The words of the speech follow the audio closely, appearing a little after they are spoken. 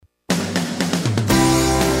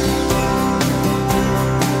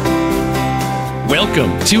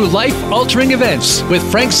Welcome to Life Altering Events with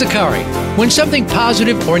Frank Zaccari. When something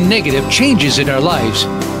positive or negative changes in our lives,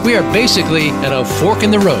 we are basically at a fork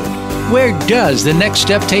in the road. Where does the next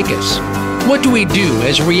step take us? What do we do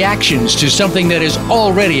as reactions to something that has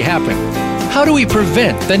already happened? How do we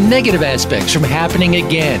prevent the negative aspects from happening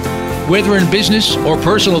again? Whether in business or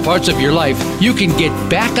personal parts of your life, you can get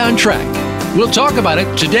back on track. We'll talk about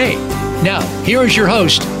it today. Now, here is your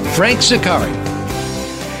host, Frank Zaccari.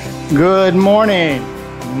 Good morning.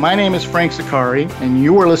 My name is Frank Zaccari, and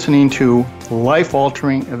you are listening to Life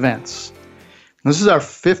Altering Events. This is our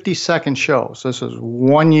 52nd show, so this is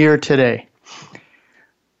 1 year today.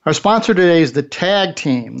 Our sponsor today is the TAG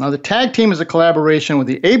Team. Now, the TAG Team is a collaboration with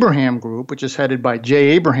the Abraham Group, which is headed by Jay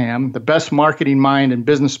Abraham, the best marketing mind and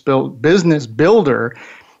business builder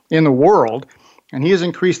in the world. And he has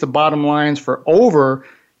increased the bottom lines for over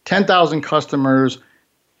 10,000 customers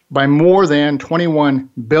by more than $21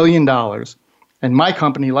 billion. And my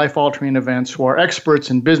company, Life Altering Events, who are experts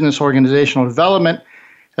in business organizational development,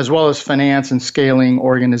 as well as finance and scaling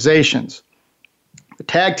organizations. The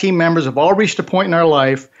TAG team members have all reached a point in our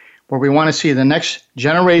life where we want to see the next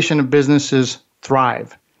generation of businesses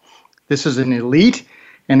thrive. This is an elite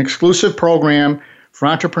and exclusive program for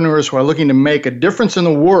entrepreneurs who are looking to make a difference in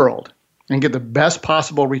the world and get the best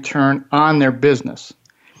possible return on their business.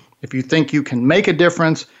 If you think you can make a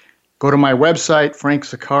difference, go to my website,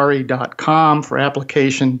 frankzaccari.com, for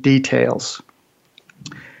application details.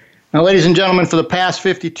 Now, ladies and gentlemen, for the past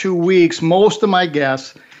 52 weeks, most of my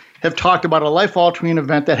guests have talked about a life-altering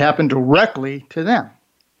event that happened directly to them.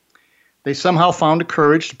 They somehow found the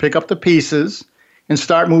courage to pick up the pieces and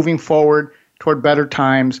start moving forward toward better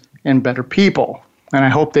times and better people. And I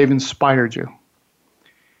hope they've inspired you.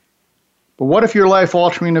 But what if your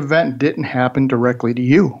life-altering event didn't happen directly to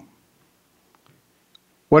you?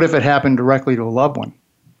 What if it happened directly to a loved one?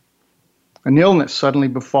 An illness suddenly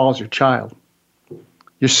befalls your child.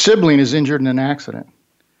 Your sibling is injured in an accident.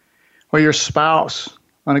 Or your spouse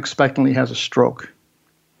unexpectedly has a stroke.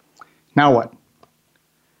 Now what?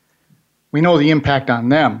 We know the impact on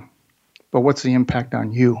them, but what's the impact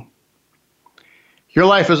on you? Your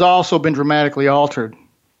life has also been dramatically altered.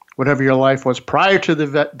 Whatever your life was prior to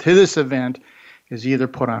this event is either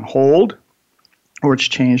put on hold or it's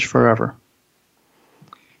changed forever.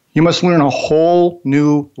 You must learn a whole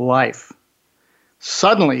new life.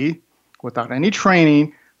 Suddenly, without any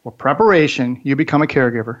training or preparation, you become a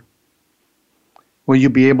caregiver. Will you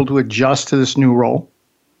be able to adjust to this new role?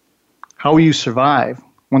 How will you survive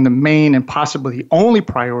when the main and possibly the only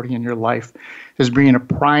priority in your life is being a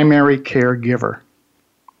primary caregiver?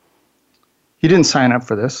 You didn't sign up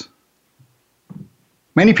for this.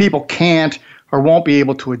 Many people can't or won't be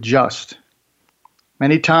able to adjust.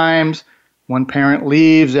 Many times, one parent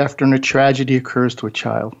leaves after a tragedy occurs to a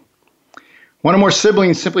child. One or more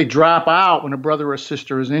siblings simply drop out when a brother or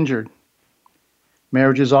sister is injured.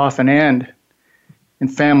 Marriages often end,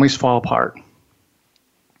 and families fall apart.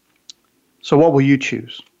 So what will you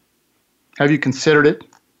choose? Have you considered it?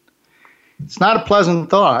 It's not a pleasant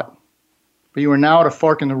thought, but you are now at a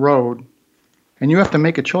fork in the road, and you have to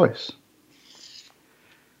make a choice.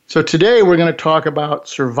 So today we're going to talk about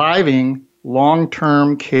surviving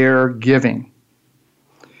long-term care giving.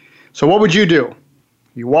 So what would you do?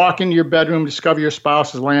 You walk into your bedroom, discover your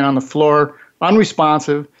spouse is laying on the floor,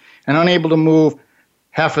 unresponsive, and unable to move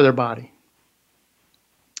half of their body.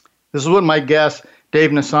 This is what my guest, Dave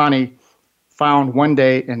Nassaney, found one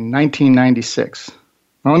day in 1996.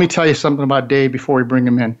 Now, let me tell you something about Dave before we bring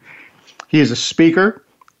him in. He is a speaker,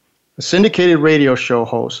 a syndicated radio show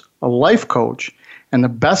host, a life coach, and the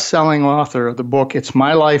best-selling author of the book, It's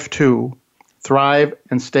My Life Too, Thrive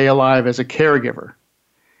and Stay Alive as a Caregiver.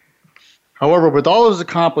 However, with all of his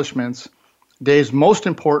accomplishments, Dave's most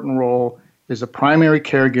important role is a primary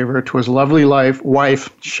caregiver to his lovely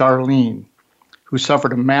wife, Charlene, who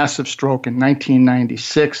suffered a massive stroke in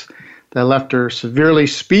 1996 that left her severely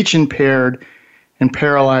speech-impaired and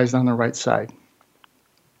paralyzed on the right side.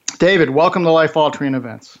 David, welcome to Life Altering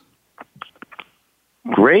Events.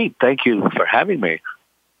 Great. Thank you for having me.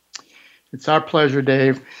 It's our pleasure,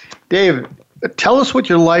 Dave. Dave, tell us what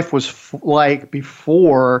your life was like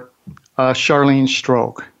before Charlene's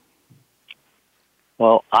stroke.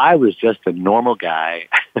 Well, I was just a normal guy,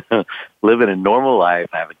 living a normal life.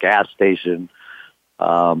 I have a gas station.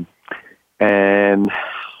 And,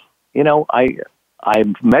 you know, I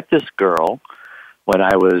met this girl when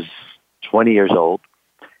I was 20 years old,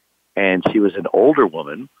 and she was an older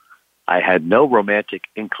woman. I had no romantic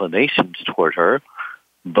inclinations toward her,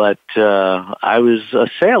 but I was a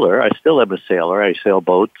sailor. I still am a sailor. I sail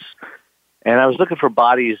boats. And I was looking for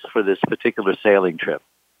bodies for this particular sailing trip.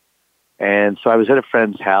 And so I was at a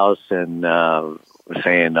friend's house and was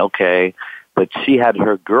saying, okay, but she had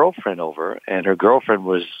her girlfriend over, and her girlfriend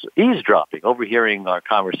was eavesdropping, overhearing our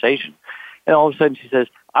conversation. And all of a sudden she says,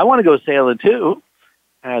 I want to go sailing too.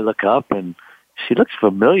 And I look up, and she looks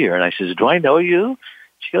familiar. And I says, do I know you?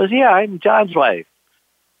 She goes, yeah, I'm John's wife.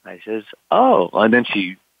 I says, oh. And then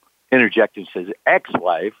she interjected and says,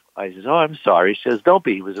 ex-wife. I says, oh, I'm sorry. She says, don't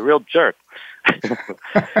be. He was a real jerk.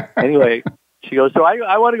 Anyway, she goes, so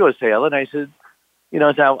I want to go sailing. I said, you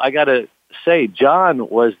know, now I got to say, John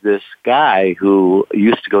was this guy who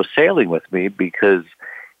used to go sailing with me because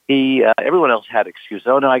he, everyone else had excuses.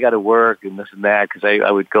 Oh, no, I got to work and this and that, because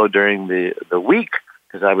I would go during the week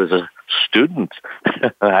because I was a student.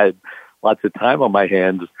 I had lots of time on my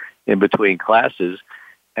hands in between classes.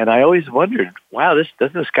 And I always wondered, wow,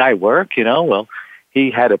 doesn't this guy work? You know, well, he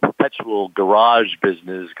had a perpetual garage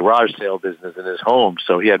sale business in his home,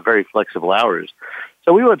 so he had very flexible hours.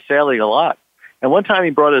 So we went sailing a lot. And one time he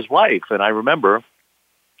brought his wife, and I remember,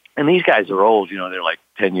 and these guys are old, you know, they're like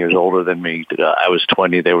 10 years older than me. I was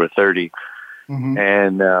 20, they were 30. Mm-hmm.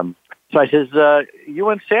 And so I says, you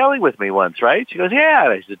went sailing with me once, right? She goes, yeah.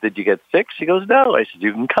 And I said, did you get sick? She goes, no. I said,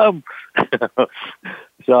 you can come.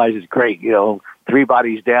 So I said, great, you know, 3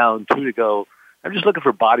 bodies down, 2 to go. I'm just looking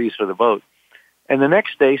for bodies for the boat. And the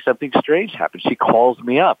next day, something strange happened. She calls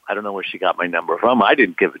me up. I don't know where she got my number from. I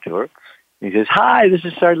didn't give it to her. And he says, hi, this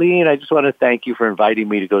is Charlene. I just want to thank you for inviting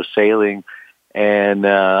me to go sailing. And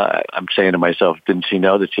I'm saying to myself, didn't she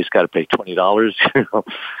know that she's got to pay $20? You know?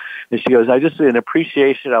 And she goes, I just, in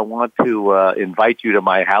appreciation, I want to invite you to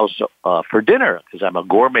my house for dinner because I'm a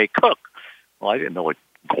gourmet cook. Well, I didn't know what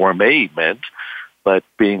gourmet meant, but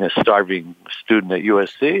being a starving student at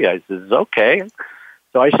USC, I said, okay.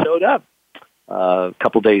 So I showed up. A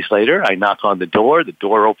couple days later, I knock on the door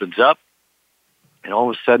opens up, and all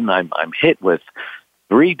of a sudden I'm hit with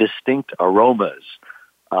 3 distinct aromas.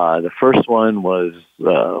 The first one was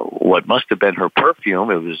what must have been her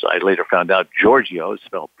perfume. It was, I later found out, Giorgio. It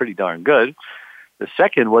smelled pretty darn good. The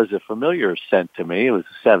second was a familiar scent to me. It was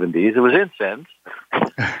the 70s. It was incense.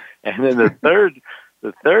 And then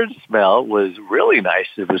the third smell was really nice.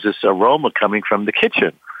 It was this aroma coming from the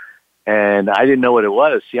kitchen. And I didn't know what it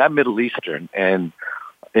was. See, I'm Middle Eastern, and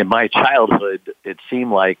in my childhood, it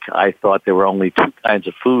seemed like I thought there were only 2 kinds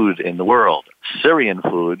of food in the world, Syrian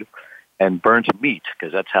food and burnt meat,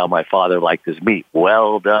 because that's how my father liked his meat.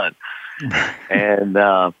 Well done. And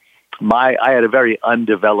I had a very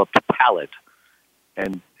undeveloped palate,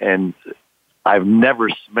 and I've never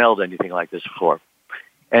smelled anything like this before.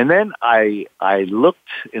 And then I looked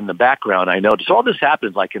in the background. I noticed all this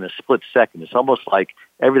happens like in a split second. It's almost like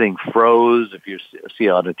everything froze, if you see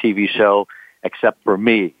it on a TV show, except for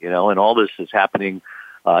me, you know, and all this is happening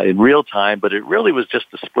in real time, but it really was just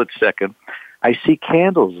a split second. I see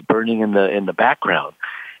candles burning in the background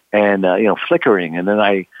and, you know, flickering. And then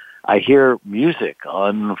I hear music,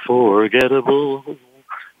 unforgettable.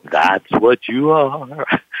 That's what you are.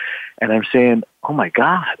 And I'm saying, oh my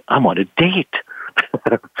God, I'm on a date.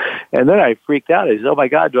 And then I freaked out. I said, oh my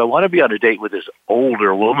God, do I want to be on a date with this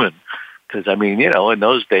older woman? Because, I mean, you know, in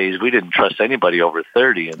those days, we didn't trust anybody over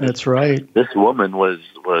 30. And that's right. This woman was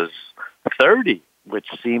 30, which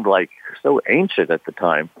seemed like so ancient at the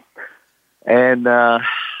time. And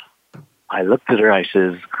I looked at her. I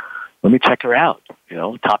says, let me check her out, you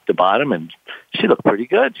know, top to bottom. And she looked pretty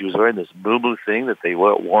good. She was wearing this moo-moo thing that they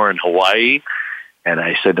wore in Hawaii. And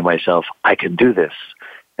I said to myself, I can do this.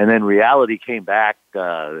 And then reality came back,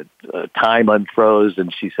 time unfroze,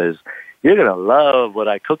 and she says, you're going to love what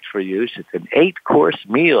I cooked for you. It's an 8-course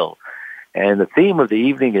meal. And the theme of the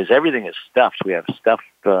evening is everything is stuffed. We have stuffed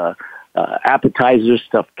appetizers,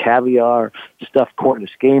 stuffed caviar, stuffed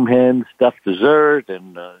Cornish game hens, stuffed dessert,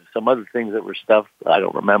 and some other things that were stuffed. I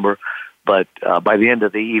don't remember. But by the end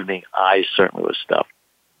of the evening, I certainly was stuffed.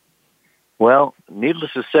 Well,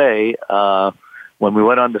 needless to say, when we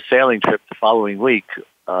went on the sailing trip the following week,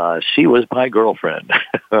 she was my girlfriend.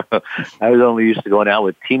 I was only used to going out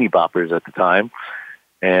with teeny boppers at the time.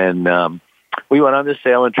 And we went on this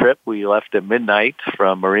sailing trip. We left at midnight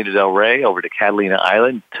from Marina del Rey over to Catalina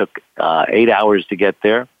Island. It took 8 hours to get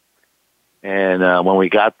there. And when we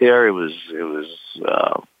got there, it was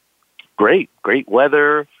great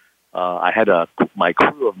weather. I had my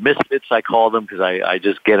crew of misfits, I call them, because I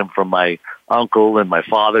just get them from my uncle and my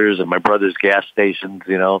father's and my brother's gas stations,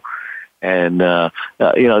 you know. And,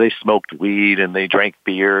 you know, they smoked weed and they drank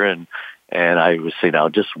beer. And I was saying, now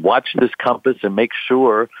just watch this compass and make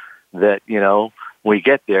sure that, you know, we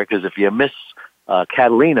get there. Because if you miss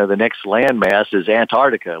Catalina, the next landmass is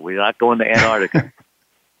Antarctica. We're not going to Antarctica.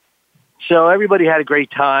 So everybody had a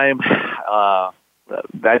great time.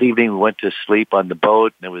 that evening we went to sleep on the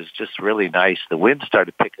boat, and it was just really nice. The wind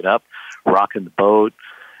started picking up, rocking the boat.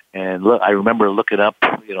 And look, I remember looking up,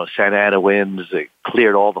 Santa Ana winds. It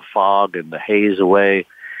cleared all the fog and the haze away.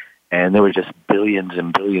 And there were just billions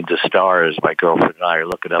and billions of stars. My girlfriend and I are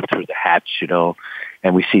looking up through the hatch,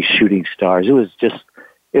 and we see shooting stars. It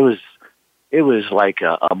was like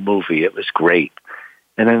a movie. It was great.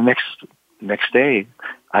 And then the next day,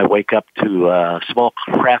 I wake up to a small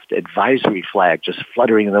craft advisory flag just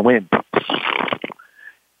fluttering in the wind.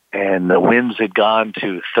 And the winds had gone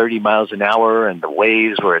to 30 miles an hour, and the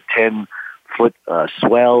waves were at 10-foot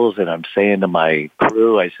swells. And I'm saying to my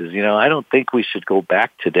crew, I says, I don't think we should go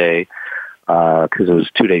back today because it was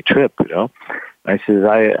a 2-day trip, I says,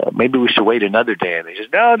 maybe we should wait another day. And they says,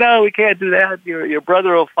 no, we can't do that. Your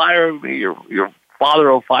brother will fire me. Your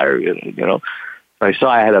father will fire you, So I saw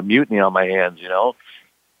I had a mutiny on my hands,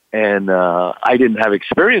 and I didn't have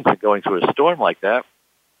experience in going through a storm like that.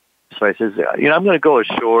 So I says, I'm going to go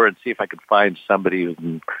ashore and see if I can find somebody who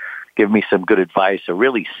can give me some good advice, a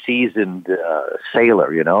really seasoned sailor,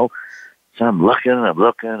 So I'm looking.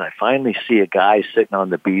 I finally see a guy sitting on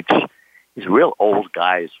the beach. He's a real old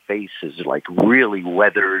guy. His face is like really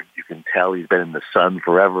weathered. You can tell he's been in the sun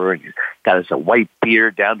forever. And he's got his white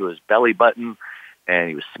beard down to his belly button. And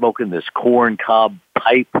he was smoking this corn cob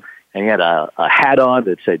pipe. And he had a hat on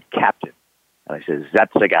that said Captain. And I says,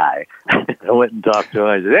 that's the guy. I went and talked to him.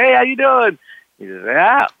 I said, hey, how you doing? He says,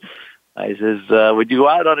 yeah. I says, would you go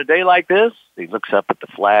out on a day like this? He looks up at the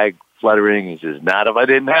flag fluttering. He says, not if I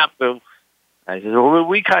didn't have to. I says, well,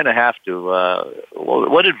 we kind of have to.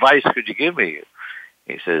 What advice could you give me?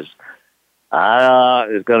 He says,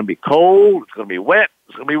 it's going to be cold. It's going to be wet.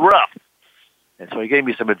 It's going to be rough. And so he gave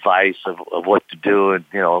me some advice of what to do and,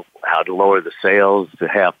 how to lower the sails to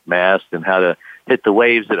half mast and how to hit the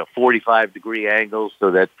waves at a 45-degree angle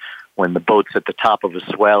so that when the boat's at the top of a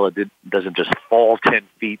swell, it doesn't just fall 10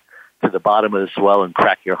 feet to the bottom of the swell and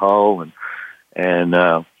crack your hull.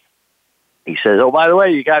 And he says, oh, by the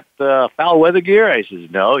way, you got foul weather gear? I says,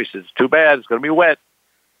 no. He says, too bad. It's going to be wet.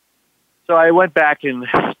 So I went back and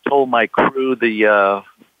told my crew the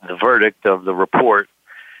verdict of the report.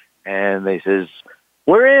 And they says,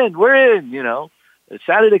 we're in, It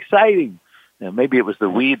sounded exciting. Now, maybe it was the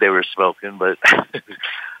weed they were smoking, but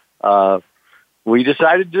we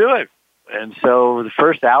decided to do it. And so the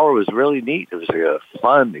first hour was really neat. It was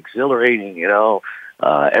fun, exhilarating,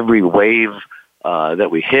 every wave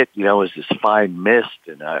that we hit, was this fine mist.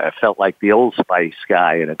 And I felt like the Old Spice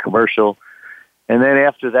guy in a commercial. And then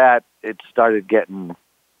after that, it started getting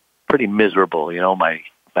pretty miserable.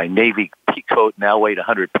 My Navy pea coat now weighed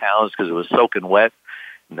 100 pounds because it was soaking wet.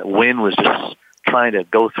 And the wind was just trying to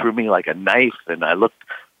go through me like a knife. And I looked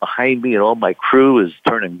behind me and all my crew is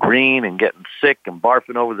turning green and getting sick and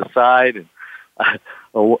barfing over the side. And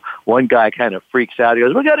one guy kind of freaks out. He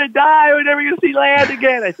goes, we're going to die. We're never going to see land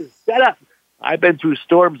again. I said, shut up. I've been through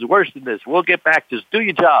storms worse than this. We'll get back. Just do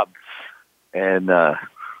your job. And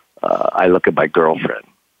I look at my girlfriend.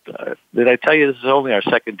 Did I tell you this is only our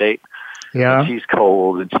second date? Yeah. And she's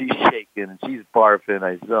cold, and she's shaking, and she's barfing.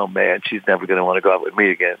 I said, oh, man, she's never going to want to go out with me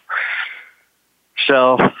again.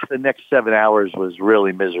 So the next 7 hours was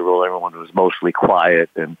really miserable. Everyone was mostly quiet.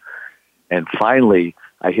 And finally,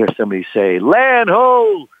 I hear somebody say, land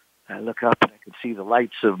ho! I look up, and I can see the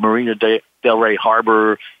lights of Marina Del Rey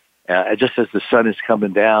Harbor just as the sun is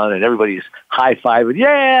coming down, and everybody's high-fiving.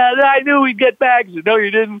 Yeah, I knew we'd get back. I said, no,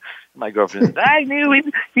 you didn't. My girlfriend said, I knew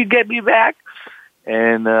he'd get me back.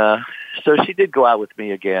 And so she did go out with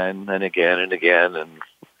me again and again and again. And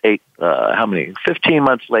 15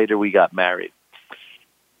 months later, we got married.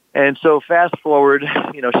 And so fast forward,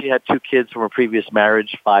 she had 2 kids from her previous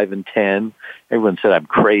marriage, 5 and 10. Everyone said I'm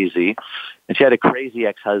crazy. And she had a crazy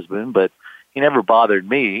ex-husband, but he never bothered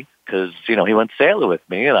me because, he went sailing with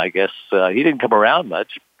me. And I guess he didn't come around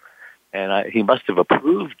much. And he must have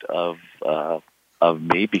approved of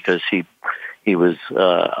me because he was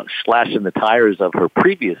slashing the tires of her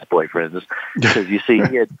previous boyfriends because you see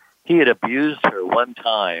he had abused her one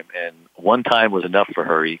time, and one time was enough for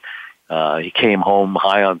her. He came home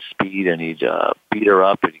high on speed, and he beat her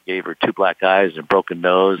up, and he gave her 2 black eyes and a broken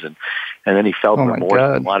nose, and then he felt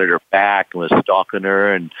remorse and wanted her back and was stalking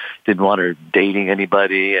her and didn't want her dating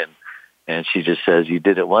anybody, and she just says, you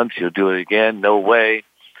did it once, you'll do it again, no way.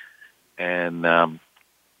 And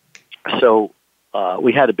so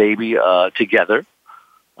we had a baby together,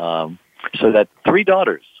 so that 3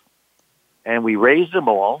 daughters. And we raised them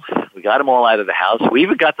all. We got them all out of the house. We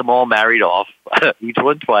even got them all married off, each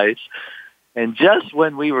one twice. And just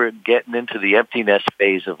when we were getting into the empty nest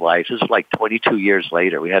phase of life, this was like 22 years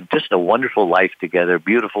later, we had just a wonderful life together,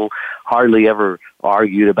 beautiful, hardly ever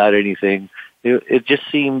argued about anything. It just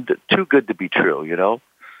seemed too good to be true, you know?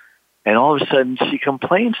 And all of a sudden, she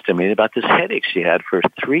complains to me about this headache she had for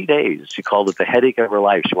 3 days. She called it the headache of her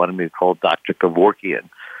life. She wanted me to call Dr. Kevorkian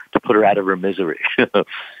to put her out of her misery.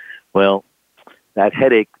 Well, that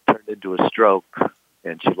headache turned into a stroke,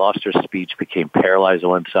 and she lost her speech, became paralyzed on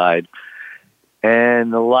one side.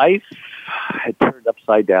 And the life had turned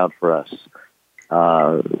upside down for us.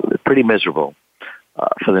 Pretty miserable.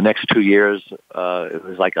 For the next 2 years, it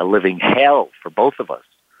was like a living hell for both of us.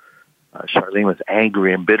 Charlene was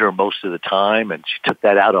angry and bitter most of the time, and she took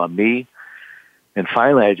that out on me. And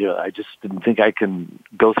finally, I just didn't think I can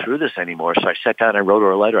go through this anymore. So I sat down and wrote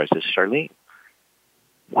her a letter. I said, Charlene,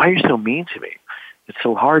 why are you so mean to me? It's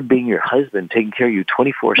so hard being your husband, taking care of you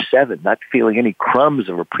 24/7, not feeling any crumbs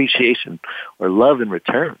of appreciation or love in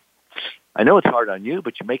return. I know it's hard on you,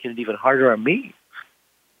 but you're making it even harder on me.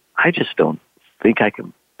 I just don't think I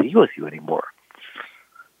can be with you anymore.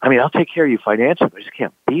 I mean, I'll take care of you financially, but I just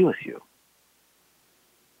can't be with you.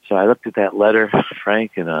 So I looked at that letter,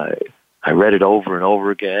 Frank, and I read it over and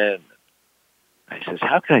over again. I says,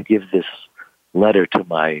 how can I give this letter to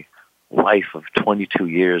my wife of 22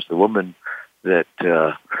 years, the woman that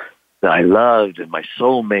I loved and my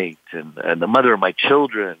soulmate and the mother of my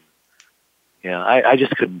children? You know, I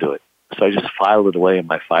just couldn't do it. So I just filed it away in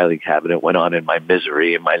my filing cabinet, went on in my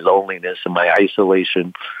misery and my loneliness and my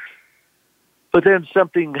isolation. But then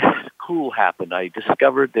something cool happened. I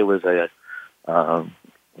discovered there was a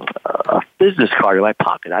business card in my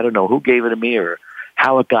pocket. I don't know who gave it to me or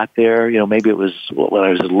how it got there. You know, maybe it was when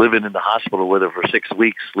I was living in the hospital with her for 6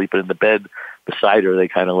 weeks, sleeping in the bed beside her. They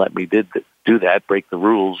kind of let me do that, break the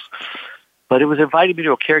rules. But it was inviting me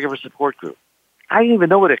to a caregiver support group. I didn't even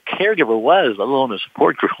know what a caregiver was, let alone a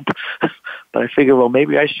support group. But I figured, well,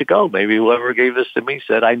 maybe I should go. Maybe whoever gave this to me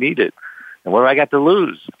said I need it. And what do I got to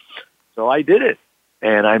lose? So I did it.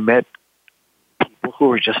 And I met people who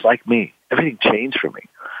were just like me. Everything changed for me.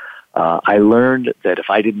 I learned that if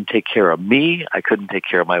I didn't take care of me, I couldn't take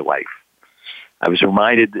care of my wife. I was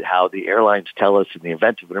reminded how the airlines tell us in the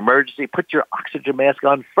event of an emergency, put your oxygen mask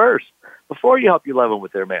on first before you help your loved one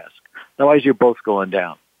with their mask. Otherwise, you're both going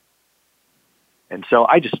down. And so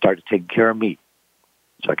I just started taking care of me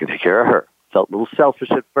so I could take care of her. Felt a little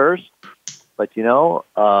selfish at first, but, you know,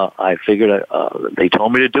 I figured they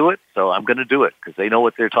told me to do it, so I'm going to do it because they know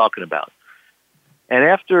what they're talking about. And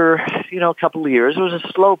after, you know, a couple of years, it was a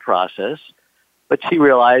slow process, but she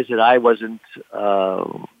realized that I wasn't,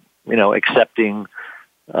 you know, accepting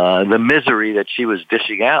the misery that she was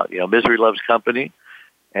dishing out. You know, misery loves company.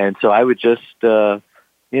 And so I would just, you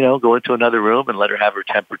know, go into another room and let her have her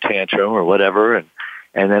temper tantrum or whatever. And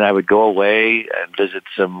then I would go away and visit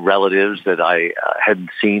some relatives that I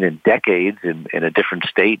hadn't seen in decades in a different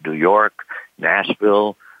state, New York,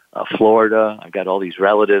 Nashville, Florida. I got all these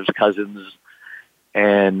relatives, cousins.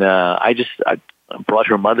 And I brought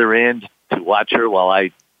her mother in to watch her while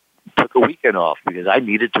I took a weekend off because I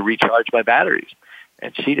needed to recharge my batteries.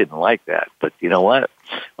 And she didn't like that. But you know what?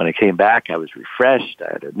 When I came back, I was refreshed.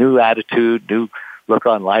 I had a new attitude, new look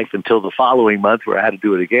on life until the following month where I had to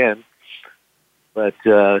do it again. But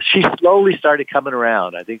she slowly started coming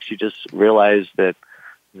around. I think she just realized that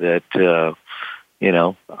you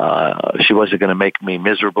know, she wasn't going to make me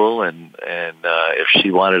miserable, and if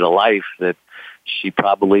she wanted a life, that she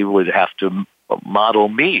probably would have to model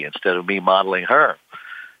me instead of me modeling her.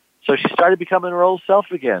 So she started becoming her old self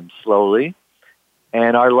again, slowly,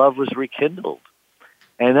 and our love was rekindled.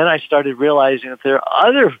 And then I started realizing that there are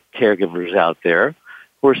other caregivers out there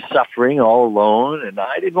who are suffering all alone, and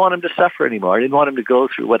I didn't want them to suffer anymore. I didn't want them to go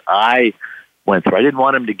through what I went through. I didn't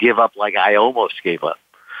want them to give up like I almost gave up.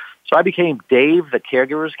 So I became Dave, the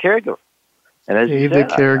caregiver's caregiver. And as Dave, the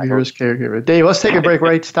caregiver's caregiver. Dave, let's take a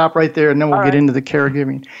break, stop right there, and then we'll get into the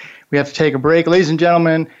caregiving. We have to take a break. Ladies and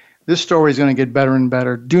gentlemen, this story is going to get better and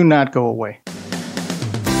better. Do not go away.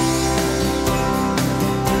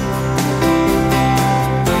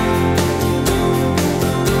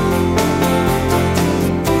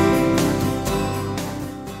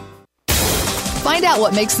 Find out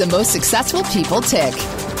what makes the most successful people tick.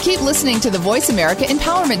 Keep listening to the Voice America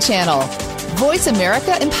Empowerment Channel.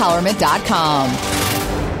 VoiceAmericaEmpowerment.com.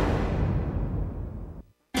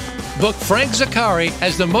 Book Frank Zaccari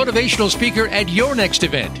as the motivational speaker at your next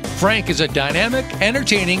event. Frank is a dynamic,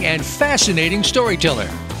 entertaining, and fascinating storyteller.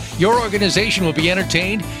 Your organization will be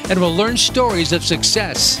entertained and will learn stories of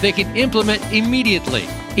success they can implement immediately.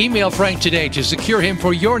 Email Frank today to secure him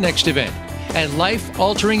for your next event. at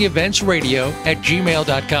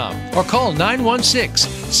lifealteringeventsradio@gmail.com or call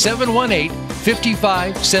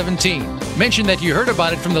 916-718-5517. Mention that you heard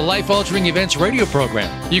about it from the Life Altering Events radio program.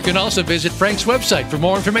 You can also visit Frank's website for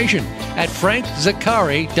more information at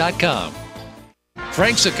frankzaccari.com.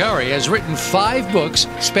 Frank Zaccari has written 5 books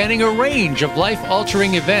spanning a range of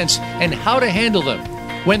life-altering events and how to handle them.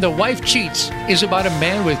 When the Wife Cheats is about a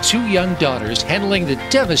man with 2 young daughters handling the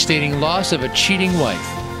devastating loss of a cheating wife.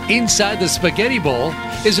 Inside the Spaghetti Bowl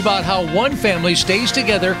is about how one family stays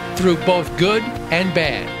together through both good and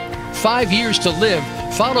bad. 5 Years to Live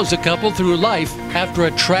follows a couple through life after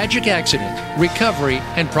a tragic accident, recovery,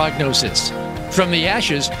 and prognosis. From the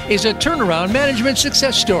Ashes is a turnaround management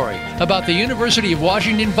success story about the University of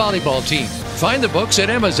Washington volleyball team. Find the books at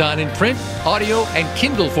Amazon in print, audio, and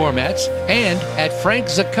Kindle formats and at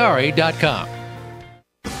frankzaccari.com.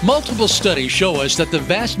 Multiple studies show us that the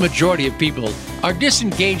vast majority of people are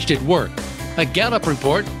disengaged at work. A Gallup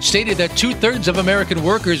report stated that 2/3 of American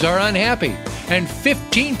workers are unhappy and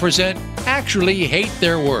 15% actually hate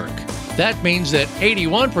their work. That means that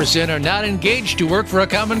 81% are not engaged to work for a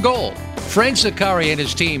common goal. Frank Zaccari and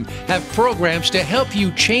his team have programs to help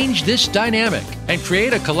you change this dynamic and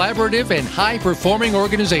create a collaborative and high-performing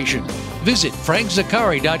organization. Visit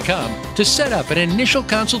frankzaccari.com to set up an initial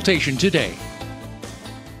consultation today.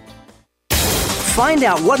 Find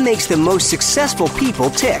out what makes the most successful people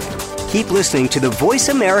tick. Keep listening to the Voice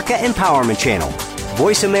America Empowerment Channel,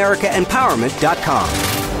 voiceamericaempowerment.com.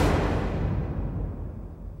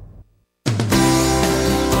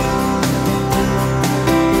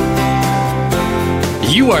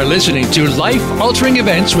 You are listening to Life Altering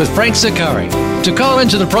Events with Frank Zaccari. To call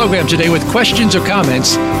into the program today with questions or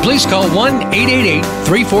comments, please call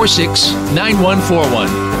 1-888-346-9141.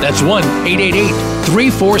 That's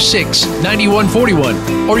 1-888-346-9141.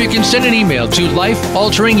 Or you can send an email to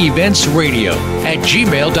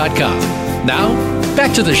lifealteringeventsradio@gmail.com. Now,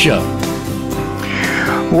 back to the show.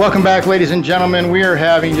 Welcome back, ladies and gentlemen. We are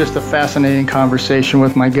having just a fascinating conversation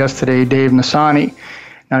with my guest today, Dave Nassaney.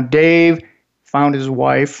 Now, Dave found his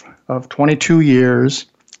wife of 22 years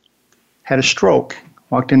had a stroke,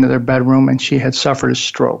 walked into their bedroom, and she had suffered a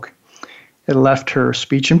stroke. It left her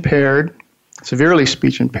speech impaired, severely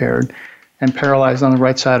speech impaired, and paralyzed on the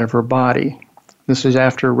right side of her body. This is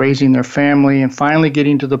after raising their family and finally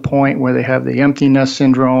getting to the point where they have the empty nest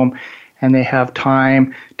syndrome and they have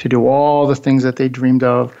time to do all the things that they dreamed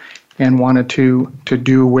of and wanted to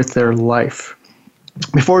do with their life.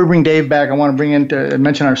 Before we bring Dave back, I want to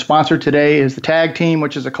mention our sponsor today is the Tag Team,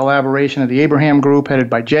 which is a collaboration of the Abraham Group, headed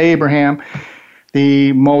by Jay Abraham,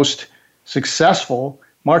 the most successful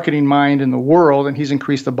marketing mind in the world, and he's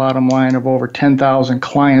increased the bottom line of over 10,000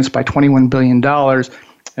 clients by $21 billion.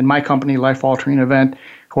 And my company, Life Altering Event,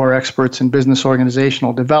 who are experts in business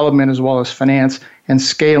organizational development as well as finance and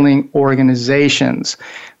scaling organizations.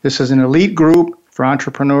 This is an elite group for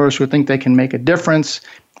entrepreneurs who think they can make a difference.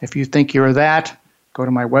 If you think you're that, go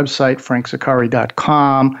to my website,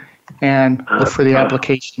 frankzaccari.com, and look for the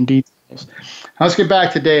application details. Now let's get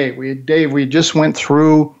back to Dave. We just went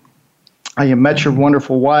through how you met your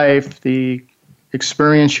wonderful wife, the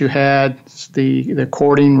experience you had, the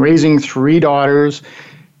courting, raising 3 daughters,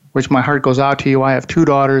 which my heart goes out to you. I have 2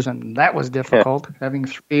 daughters, and that was difficult. Yeah. Having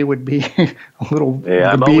 3 would be a little...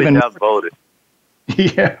 Yeah, I'm always outvoted.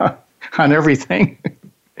 Yeah, on everything.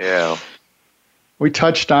 Yeah. We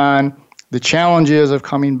touched on the challenges of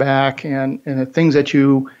coming back and the things that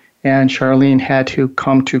you and Charlene had to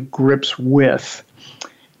come to grips with.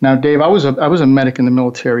 Now, Dave, I was a medic in the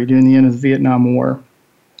military during the end of the Vietnam War,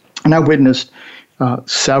 and I witnessed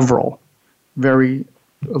several very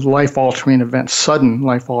life-altering events, sudden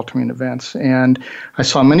life-altering events, and I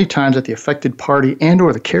saw many times that the affected party and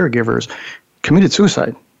or the caregivers committed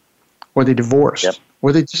suicide, or they divorced, yep,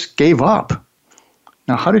 or they just gave up.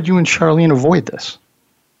 Now, how did you and Charlene avoid this?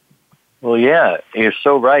 Well, yeah, you're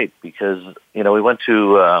so right, because, we went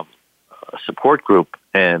to a support group,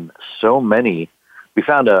 and we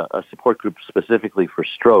found a support group specifically for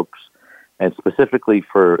strokes and specifically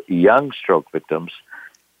for young stroke victims,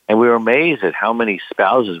 and we were amazed at how many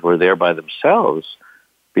spouses were there by themselves,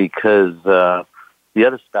 because the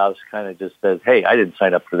other spouse kind of just says, hey, I didn't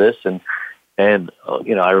sign up for this, and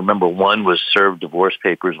I remember one was served divorce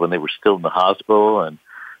papers when they were still in the hospital, and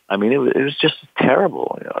I mean, it was just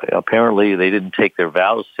terrible. Apparently, they didn't take their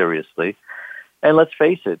vows seriously. And let's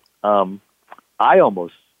face it, I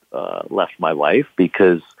almost left my wife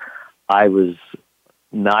because I was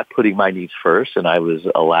not putting my needs first, and I was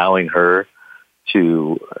allowing her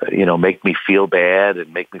to, make me feel bad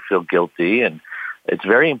and make me feel guilty. And it's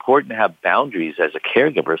very important to have boundaries as a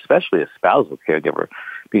caregiver, especially a spousal caregiver,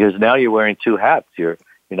 because now you're wearing two hats. You're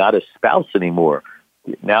not a spouse anymore.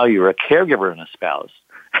 Now you're a caregiver and a spouse.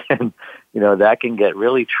 And, that can get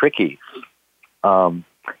really tricky.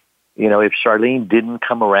 If Charlene didn't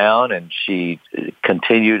come around and she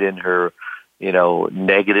continued in her,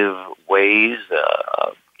 negative ways,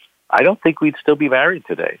 I don't think we'd still be married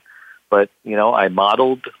today. But, I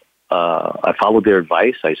followed their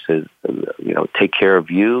advice. I said, take care of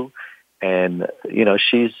you. And,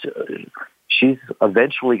 she's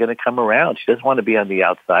eventually going to come around. She doesn't want to be on the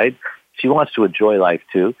outside. She wants to enjoy life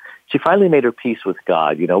too. She finally made her peace with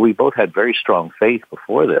God. We both had very strong faith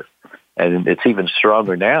before this, and it's even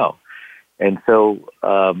stronger now. And so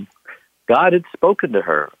God had spoken to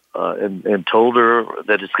her and told her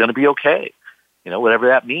that it's going to be okay, whatever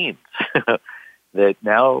that means. That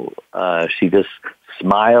now she just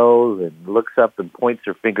smiles and looks up and points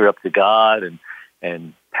her finger up to God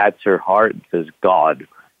and pats her heart and says, God.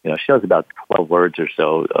 She knows about 12 words or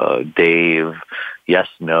so, Dave, yes,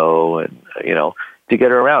 no, and, to get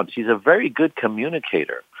her around. She's a very good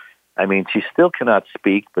communicator. I mean, she still cannot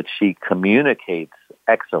speak, but she communicates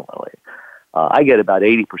excellently. I get about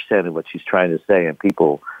 80% of what she's trying to say, and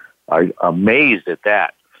people are amazed at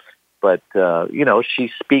that. But,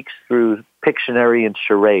 she speaks through Pictionary and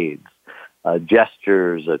charades,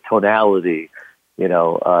 gestures, tonality,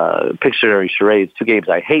 Pictionary, charades, two games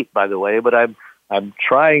I hate, by the way, but I'm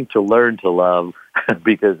trying to learn to love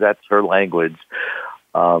because that's her language.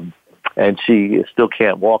 And she still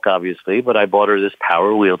can't walk, obviously, but I bought her this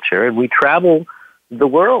power wheelchair, and we travel the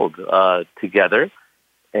world together.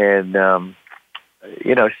 And,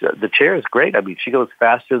 the chair is great. I mean, she goes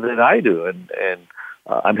faster than I do. And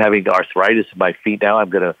I'm having arthritis in my feet now. I'm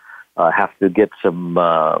going to have to get some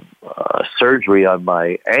surgery on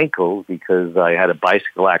my ankles because I had a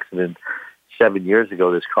bicycle accident 7 years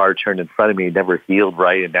ago. This car turned in front of me, never healed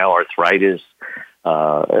right, and now arthritis.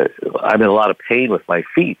 I'm in a lot of pain with my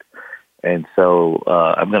feet. And so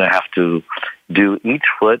I'm going to have to do each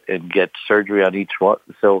foot and get surgery on each one.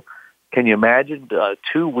 So can you imagine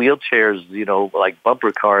two wheelchairs, like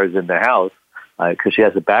bumper cars in the house, because she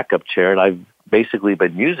has a backup chair, and I've basically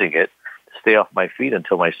been using it to stay off my feet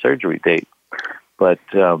until my surgery date. But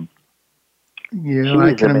I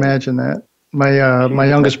can imagine that. My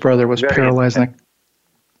youngest brother was paralyzed.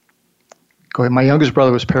 My youngest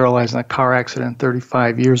brother was paralyzed in a car accident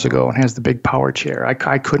 35 years ago and has the big power chair.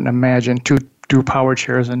 I couldn't imagine two power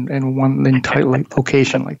chairs in one tight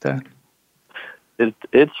location like that.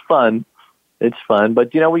 It's fun. It's fun.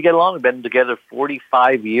 But, we get along. We've been together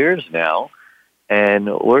 45 years now, and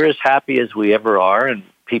we're as happy as we ever are. And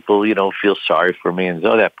people, feel sorry for me and,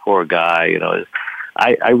 that poor guy,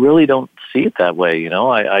 I really don't see it that way.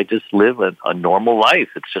 I just live a normal life.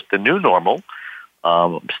 It's just a new normal.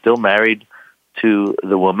 I'm still married to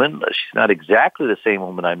the woman. She's not exactly the same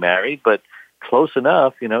woman I married, but close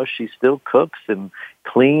enough. She still cooks and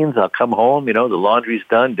cleans. I'll come home, the laundry's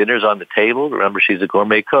done, dinner's on the table. Remember, she's a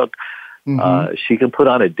gourmet cook. Mm-hmm. She can put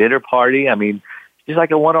on a dinner party. I mean, she's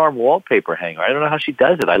like a one-arm wallpaper hanger. I don't know how she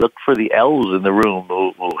does it. I look for the elves in the room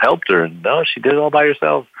who helped her, and no, she did it all by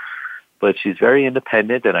herself. But she's very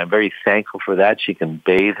independent, and I'm very thankful for that. She can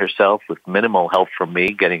bathe herself with minimal help from me,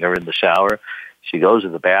 getting her in the shower. She goes to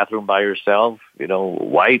the bathroom by herself,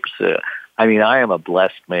 wipes. I am a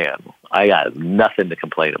blessed man. I got nothing to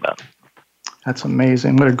complain about. That's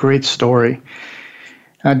amazing. What a great story.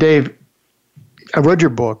 Dave, I read your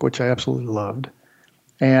book, which I absolutely loved.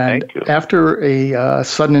 And after a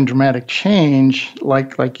sudden and dramatic change,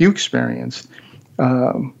 like you experienced,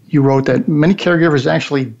 you wrote that many caregivers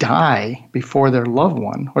actually die before their loved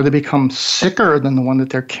one, or they become sicker than the one that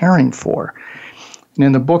they're caring for. And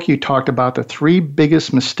in the book, you talked about the three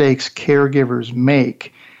biggest mistakes caregivers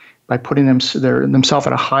make by putting themselves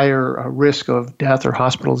at a higher risk of death or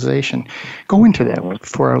hospitalization. Go into that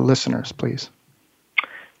for our listeners, please.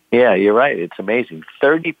 Yeah, you're right. It's amazing.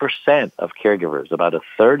 30% of caregivers, about a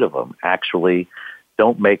third of them, actually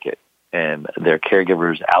don't make it, and their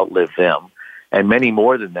caregivers outlive them. And many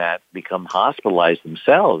more than that become hospitalized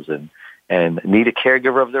themselves and need a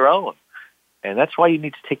caregiver of their own. And that's why you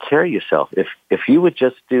need to take care of yourself. If you would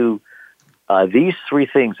just do these three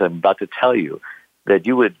things I'm about to tell you, that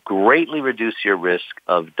you would greatly reduce your risk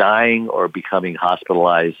of dying or becoming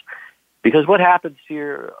hospitalized. Because what happens to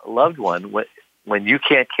your loved one when you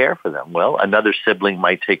can't care for them? Well, another sibling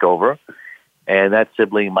might take over, and that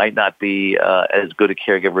sibling might not be as good a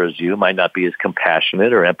caregiver as you, might not be as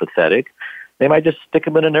compassionate or empathetic. They might just stick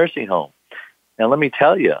them in a nursing home. Now, let me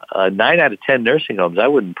tell you, 9 out of 10 nursing homes, I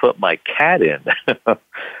wouldn't put my cat in.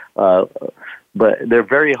 But they're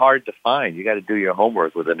very hard to find. You got to do your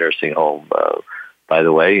homework with a nursing home. By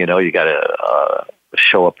the way, you got to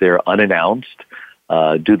show up there unannounced,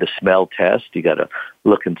 do the smell test. You got to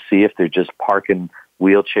look and see if they're just parking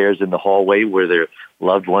wheelchairs in the hallway where their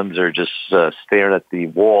loved ones are just staring at the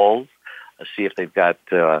walls. See if they've got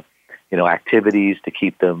activities to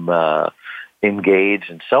keep them engaged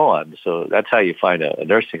and so on. So that's how you find a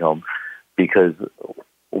nursing home, because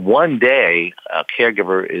one day a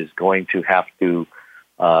caregiver is going to have to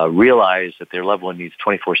realize that their loved one needs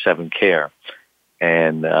 24/7 care.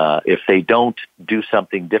 And if they don't do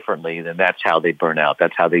something differently, then that's how they burn out.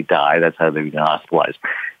 That's how they die. That's how they get hospitalized.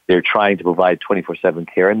 They're trying to provide 24/7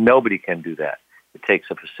 care, and nobody can do that. It takes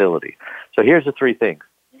a facility. So here's the three things.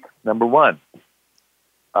 Number one,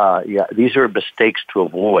 these are mistakes to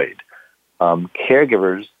avoid.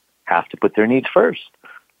 Caregivers have to put their needs first.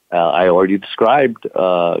 I already described, we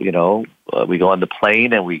go on the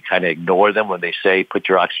plane and we kind of ignore them when they say, put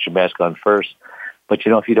your oxygen mask on first. But,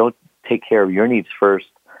 if you don't take care of your needs first,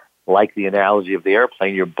 like the analogy of the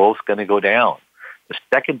airplane, you're both going to go down. The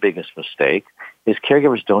second biggest mistake is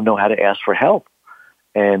caregivers don't know how to ask for help.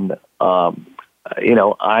 And,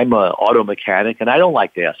 I'm an auto mechanic and I don't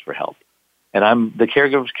like to ask for help. And I'm the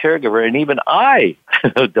caregiver's caregiver, and even I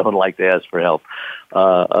don't like to ask for help.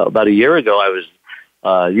 About a year ago, I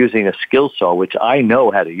was using a skill saw, which I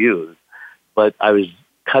know how to use, but I was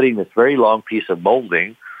cutting this very long piece of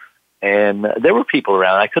molding, and there were people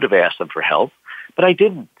around. I could have asked them for help, but I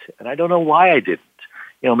didn't, and I don't know why I didn't.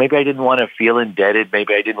 Maybe I didn't want to feel indebted.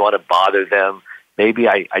 Maybe I didn't want to bother them. Maybe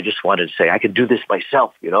I just wanted to say, I could do this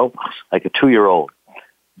myself, like a 2-year-old.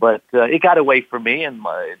 But it got away from me, and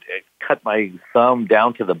it cut my thumb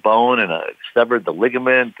down to the bone, and severed the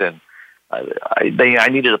ligament, and I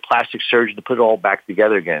needed a plastic surgeon to put it all back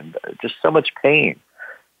together again. Just so much pain.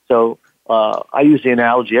 So I use the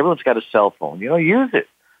analogy, everyone's got a cell phone. Use it.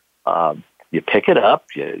 You pick it up,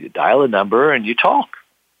 you dial a number, and you talk.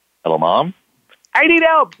 Hello, Mom. I need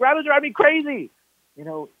help. Rabbits drive me crazy.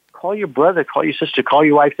 Call your brother, call your sister, call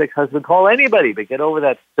your wife's ex-husband, call anybody, but get over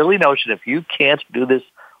that silly notion if you can't do this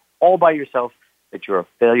all by yourself, that you're a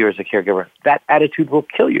failure as a caregiver. That attitude will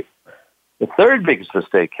kill you. The third biggest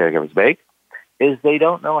mistake caregivers make is they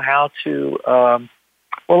don't know how to,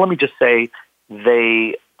 let me just say,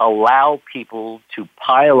 they allow people to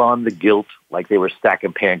pile on the guilt like they were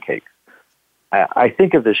stacking pancakes. I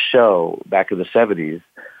think of this show back in the 70s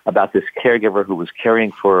about this caregiver who was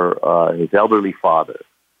caring for his elderly father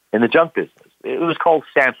in the junk business. It was called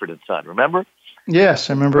Sanford & Son, remember? Yes,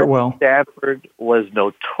 I remember it well. Sanford was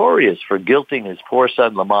notorious for guilting his poor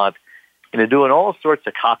son, Lamont, into doing all sorts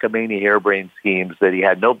of cockamamie harebrained schemes that he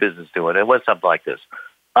had no business doing. It went something like this.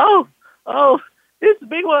 Oh, it's a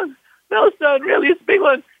big one. No, son, really, it's a big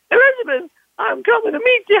one. Elizabeth, I'm coming to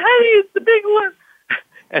meet you, honey. It's the big one.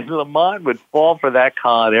 And Lamont would fall for that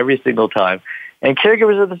con every single time. And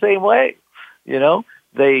caregivers are the same way.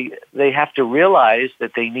 They have to realize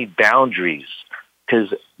that they need boundaries,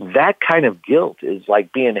 because that kind of guilt is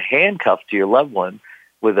like being handcuffed to your loved one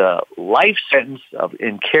with a life sentence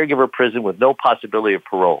in caregiver prison with no possibility of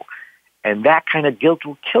parole. And that kind of guilt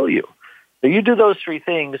will kill you. So you do those three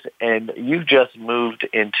things, and you just moved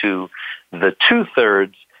into the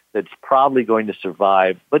 2/3 that's probably going to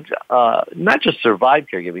survive, but not just survive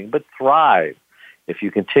caregiving, but thrive if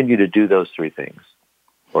you continue to do those three things.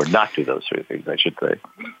 Or not do those three things, I should say.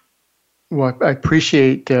 Well, I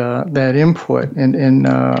appreciate that input. And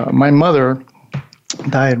my mother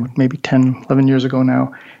died maybe 10, 11 years ago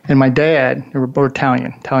now. And my dad, they were both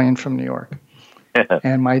Italian from New York.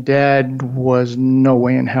 And my dad was no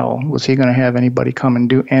way in hell was he going to have anybody come and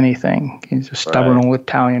do anything. He's a stubborn old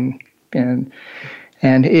Italian. And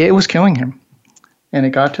it was killing him. And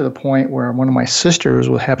it got to the point where one of my sisters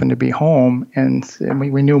happened to be home, and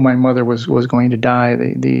we knew my mother was going to die.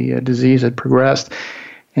 The disease had progressed.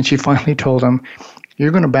 And she finally told him,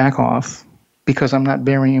 "You're going to back off because I'm not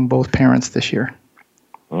burying both parents this year."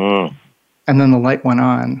 And then the light went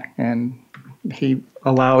on, and he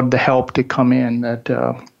allowed the help to come in that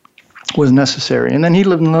was necessary. And then he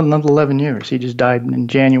lived another 11 years. He just died in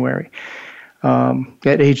January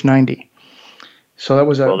at age 90. So that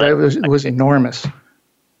was enormous.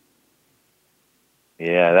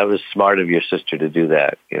 Yeah, that was smart of your sister to do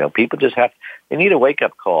that. People just they need a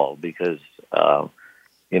wake-up call, because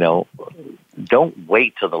don't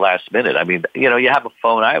wait till the last minute. I mean, you have a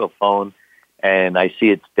phone. I have a phone, and I see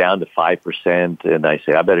it's down to 5%, and I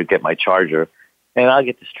say, I better get my charger, and I'll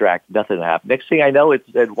get distracted. Nothing will happen. Next thing I know, it's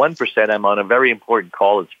at 1%. I'm on a very important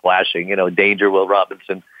call. It's flashing, danger, Will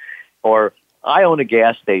Robinson. Or I own a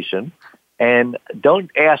gas station, And don't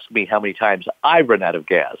ask me how many times I run out of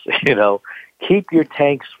gas. Keep your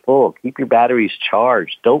tanks full. Keep your batteries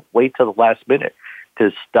charged. Don't wait till the last minute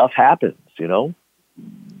because stuff happens,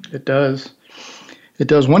 It does. It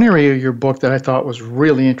does. One area of your book that I thought was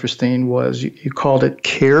really interesting was you called it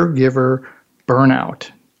caregiver burnout,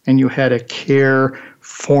 and you had a care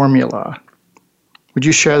formula. Would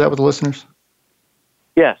you share that with the listeners?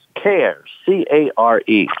 Yes, CARE,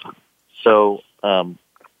 C-A-R-E. So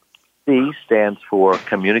C stands for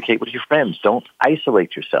communicate with your friends. Don't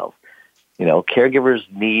isolate yourself. Caregivers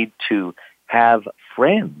need to have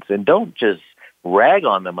friends, and don't just rag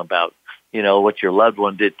on them about, what your loved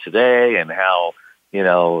one did today and how,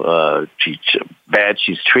 bad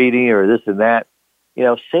she's treating or this and that.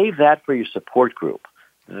 Save that for your support group.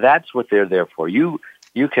 That's what they're there for. You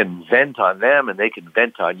can vent on them and they can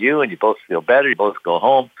vent on you, and you both feel better. You both go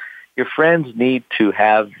home. Your friends need to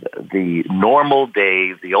have the normal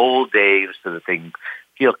Dave, the old Dave, so that they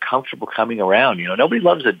feel comfortable coming around. Nobody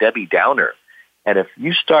loves a Debbie Downer. And if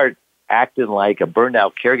you start acting like a burned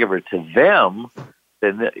out caregiver to them,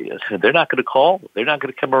 then they're not going to call. They're not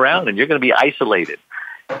going to come around, and you're going to be isolated.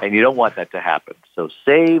 And you don't want that to happen. So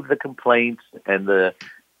save the complaints and all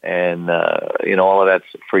of that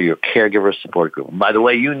for your caregiver support group. And by the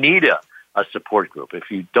way, you need a support group. If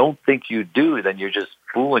you don't think you do, then you're just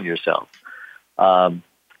fooling yourself.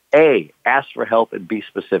 Ask for help and be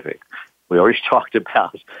specific. We already talked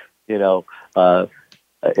about,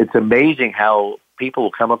 it's amazing how people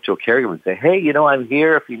will come up to a caregiver and say, hey, I'm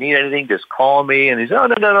here. If you need anything, just call me. And they say, oh,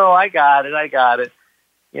 no, I got it.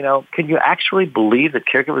 Can you actually believe that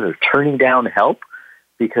caregivers are turning down help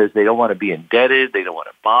because they don't want to be indebted, they don't want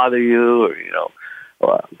to bother you,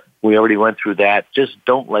 or, we already went through that. Just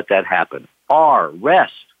don't let that happen.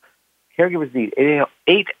 Rest. Caregivers need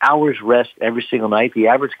 8 hours rest every single night. The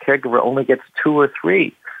average caregiver only gets 2 or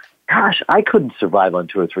 3. Gosh, I couldn't survive on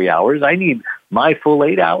 2 or 3 hours. I need my full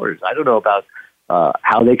 8 hours. I don't know about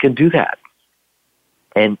how they can do that.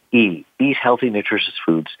 And eat healthy, nutritious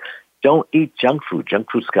foods. Don't eat junk food.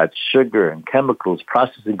 Junk food's got sugar and chemicals,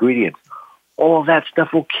 processed ingredients. All that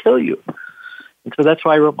stuff will kill you. And so that's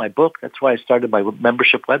why I wrote my book. That's why I started my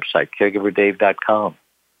membership website, caregiverdave.com.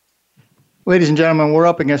 Ladies and gentlemen, we're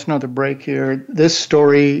up against another break here. This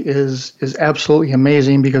story is absolutely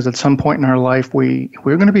amazing because at some point in our life, we're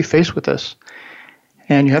going to be faced with this.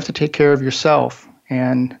 And you have to take care of yourself.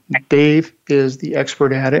 And Dave is the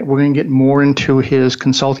expert at it. We're going to get more into his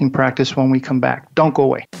consulting practice when we come back. Don't go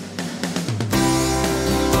away.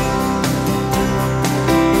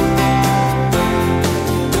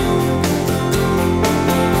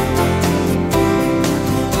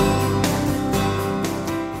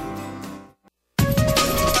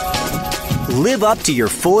 Live up to your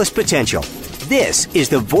fullest potential. This is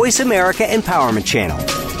the Voice America Empowerment Channel.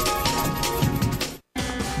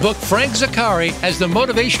 Book Frank Zaccari as the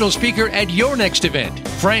motivational speaker at your next event.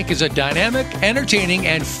 Frank is a dynamic, entertaining,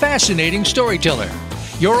 and fascinating storyteller.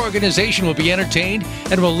 Your organization will be entertained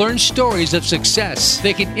and will learn stories of success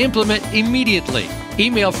they can implement immediately.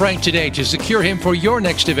 Email Frank today to secure him for your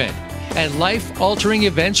next event at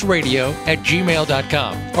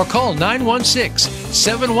lifealteringeventsradio@gmail.com or call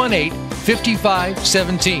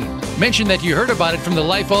 916-718-5517. Mention that you heard about it from the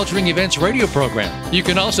Life Altering Events radio program. You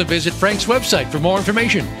can also visit Frank's website for more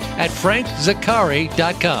information at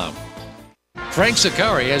frankzaccari.com. Frank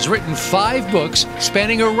Zaccari has written 5 books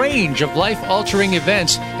spanning a range of life-altering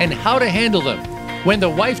events and how to handle them. When the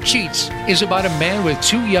Wife Cheats is about a man with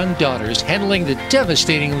 2 young daughters handling the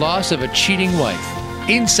devastating loss of a cheating wife.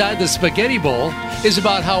 Inside the Spaghetti Bowl is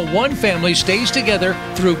about how one family stays together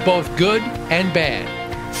through both good and bad.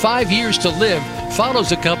 5 Years to Live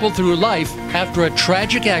follows a couple through life after a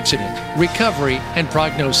tragic accident, recovery, and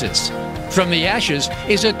prognosis. From the Ashes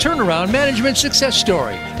is a turnaround management success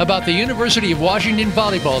story about the University of Washington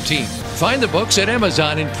volleyball team. Find the books at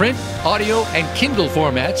Amazon in print, audio, and Kindle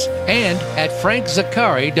formats and at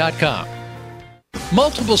frankzaccari.com.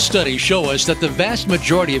 Multiple studies show us that the vast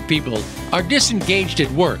majority of people are disengaged at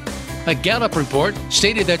work. A Gallup report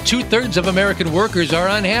stated that 2/3 of American workers are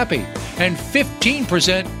unhappy and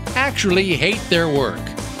 15% actually hate their work.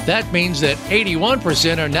 That means that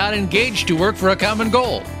 81% are not engaged to work for a common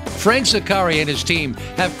goal. Frank Zaccari and his team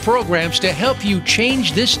have programs to help you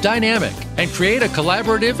change this dynamic and create a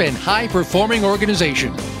collaborative and high-performing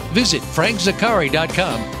organization. Visit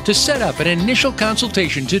frankzaccari.com to set up an initial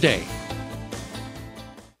consultation today.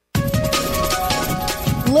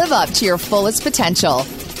 Live up to your fullest potential.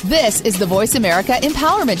 This is the Voice America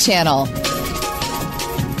Empowerment Channel.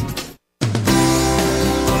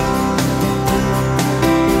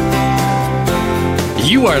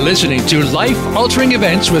 You You are listening to Life Altering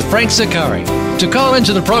Events with Frank Zaccari. To call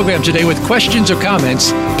into the program today with questions or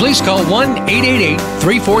comments, please call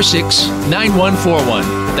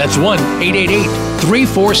 1-888-346-9141. That's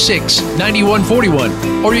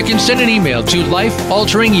 1-888-346-9141. Or you can send an email to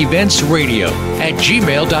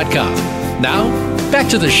lifealteringeventsradio@gmail.com. Now, back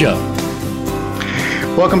to the show.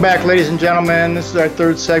 Welcome back, ladies and gentlemen. This is our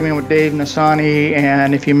third segment with Dave Nasani,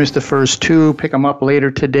 and if you missed the first two, pick them up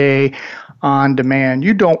later today on demand.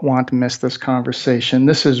 You don't want to miss this conversation.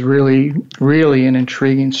 This is really, really an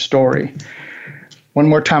intriguing story. One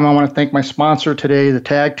more time, I want to thank my sponsor today, the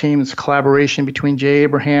Tag Team. It's a collaboration between Jay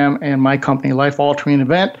Abraham and my company, Life Altering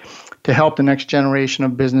Event, to help the next generation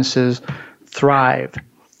of businesses thrive.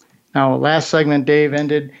 Now, last segment, Dave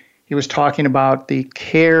ended, he was talking about the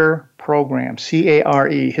CARE program,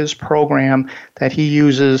 CARE, his program that he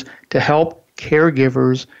uses to help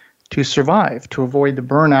caregivers to survive, to avoid the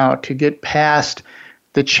burnout, to get past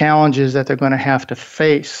the challenges that they're going to have to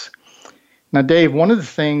face. Now, Dave, one of the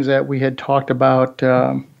things that we had talked about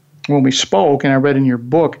when we spoke, and I read in your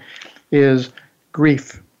book, is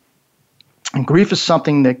grief. And grief is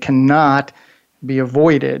something that cannot be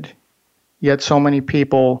avoided, yet so many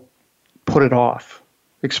people put it off.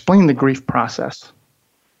 Explain the grief process.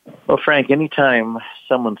 Well, Frank, anytime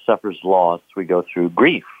someone suffers loss, we go through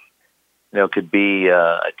grief. It could be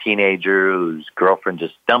a teenager whose girlfriend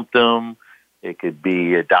just dumped them. It could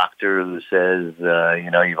be a doctor who says,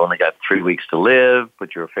 you've only got 3 weeks to live,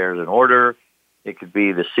 put your affairs in order. It could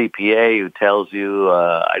be the CPA who tells you,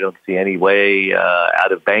 I don't see any way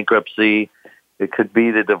out of bankruptcy. It could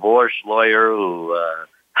be the divorce lawyer who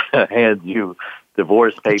hands you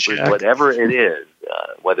divorce papers, whatever it is,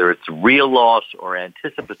 whether it's real loss or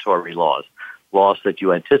anticipatory loss that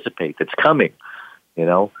you anticipate that's coming,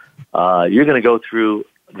 you're going to go through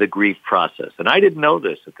the grief process. And I didn't know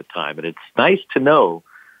this at the time, and it's nice to know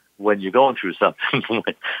when you're going through something,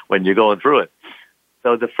 when you're going through it.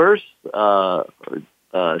 So the first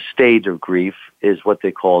stage of grief is what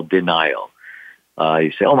they call denial.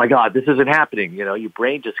 You say, oh my God, this isn't happening. Your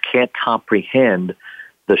brain just can't comprehend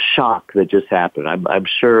the shock that just happened. I'm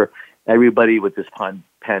sure everybody with this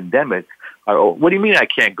pandemic are, what do you mean I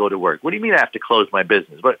can't go to work? What do you mean I have to close my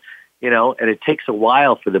business? But, and it takes a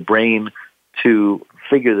while for the brain to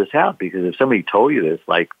figure this out, because if somebody told you this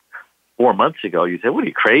like 4 months ago, you say, what, are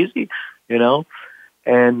you crazy? And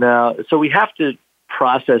so we have to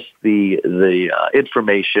process the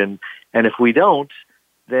information. And if we don't,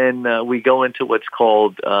 then we go into what's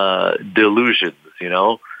called delusions,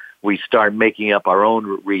 We start making up our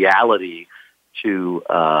own reality to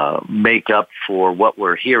make up for what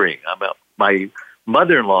we're hearing. My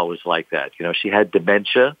mother-in-law was like that. She had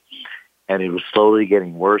dementia, and it was slowly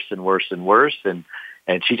getting worse and worse and worse. And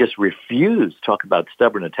she just refused, talk about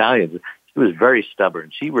stubborn Italians. She was very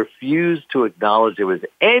stubborn. She refused to acknowledge there was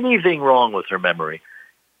anything wrong with her memory.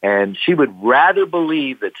 And she would rather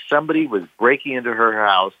believe that somebody was breaking into her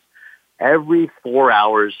house every 4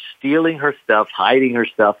 hours, stealing her stuff, hiding her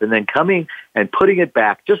stuff, and then coming and putting it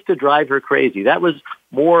back just to drive her crazy. That was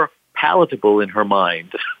more palatable in her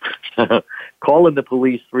mind. Calling the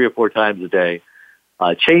police 3 or 4 times a day,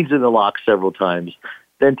 changing the lock several times,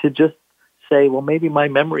 than to just say, well, maybe my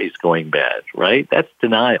memory is going bad, right? That's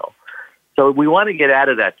denial. So we want to get out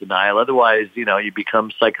of that denial. Otherwise, you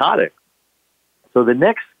become psychotic. So the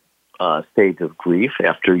next stage of grief,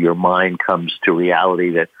 after your mind comes to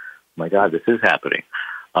reality that, my God, this is happening.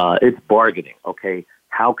 It's bargaining. Okay,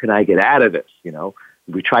 how can I get out of this?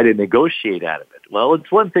 We try to negotiate out of it. Well, it's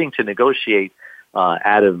one thing to negotiate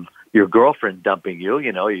out of your girlfriend dumping you.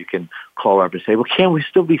 You can call her up and say, well, can't we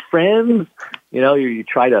still be friends? You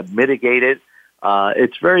try to mitigate it.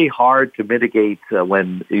 It's very hard to mitigate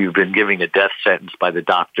when you've been giving a death sentence by the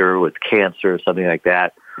doctor with cancer or something like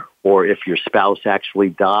that. Or if your spouse actually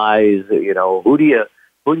dies, who do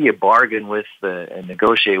you bargain with and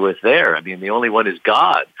negotiate with there? I mean, the only one is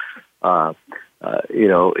God.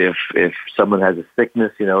 If someone has a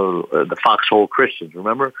sickness, the foxhole Christians,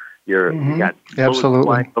 remember? You got absolutely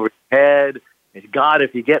flying over your head. And God,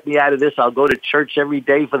 if you get me out of this, I'll go to church every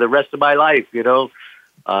day for the rest of my life,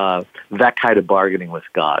 that kind of bargaining with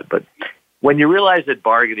God. But when you realize that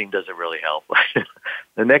bargaining doesn't really help,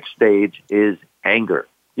 the next stage is anger.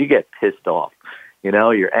 You get pissed off.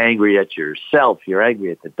 You're angry at yourself. You're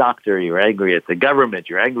angry at the doctor. You're angry at the government.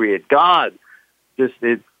 You're angry at God.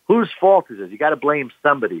 Whose fault is this? You got to blame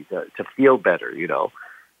somebody to feel better,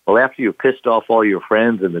 Well, after you pissed off all your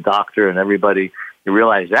friends and the doctor and everybody, you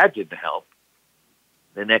realize that didn't help.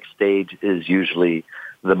 The next stage is usually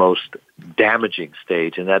the most damaging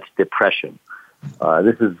stage, and that's depression.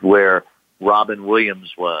 This is where Robin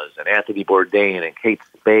Williams was, and Anthony Bourdain, and Kate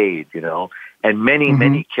Spade, and many,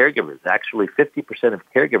 many caregivers. Actually, 50% of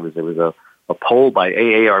caregivers, there was a poll by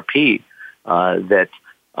AARP that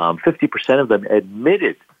 50% of them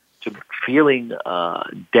admitted to feeling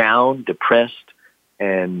down, depressed,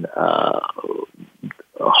 and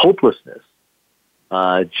hopelessness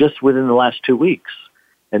just within the last 2 weeks.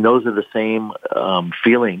 And those are the same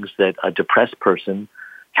feelings that a depressed person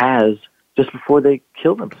has just before they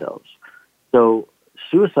kill themselves. So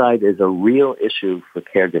suicide is a real issue for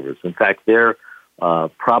caregivers. In fact, they're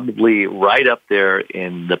probably right up there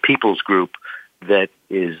in the people's group that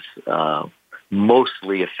is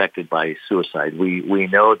mostly affected by suicide. We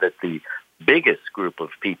know that the biggest group of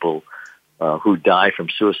people who die from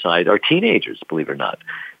suicide are teenagers, believe it or not.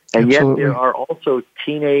 And Absolutely. Yet there are also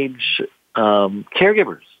teenage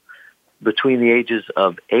caregivers between the ages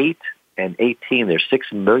of 8 and 18. There's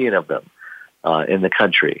 6 million of them in the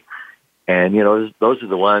country. And, those are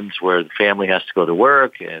the ones where the family has to go to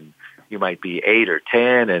work, and you might be 8 or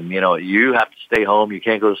 10, and, you have to stay home. You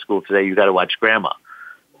can't go to school today. You got to watch grandma,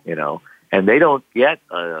 and they don't get,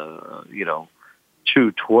 2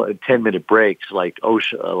 10-minute breaks like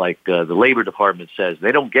OSHA, like the Labor Department says.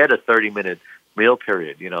 They don't get a 30-minute meal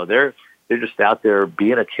period. They're just out there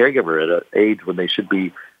being a caregiver at an age when they should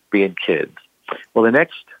be being kids. Well, the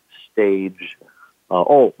next stage,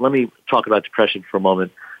 let me talk about depression for a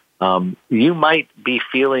moment. You might be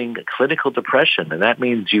feeling clinical depression, and that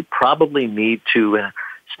means you probably need to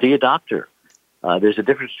see a doctor. There's a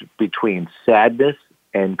difference between sadness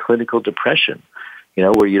and clinical depression,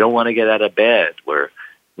 where you don't want to get out of bed, where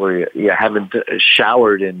you haven't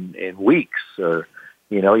showered in weeks, or,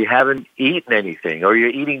 you haven't eaten anything, or you're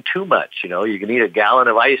eating too much. You can eat a gallon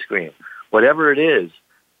of ice cream. Whatever it is,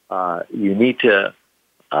 you need to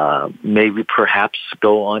maybe perhaps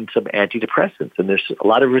go on some antidepressants. And there's a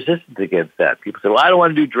lot of resistance against that. People say, well, I don't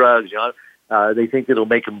want to do drugs. They think it'll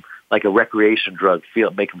make them, like a recreation drug,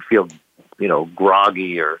 make them feel,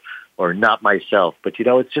 groggy or not myself. But,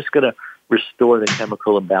 it's just going to restore the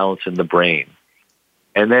chemical imbalance in the brain.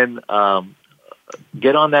 And then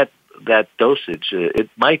get on that dosage. It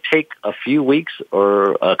might take a few weeks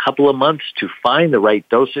or a couple of months to find the right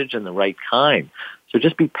dosage and the right kind. So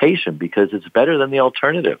just be patient, because it's better than the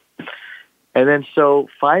alternative. And then so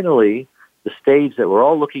finally, the stage that we're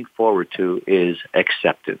all looking forward to is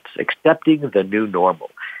acceptance, accepting the new normal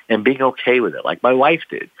and being okay with it, like my wife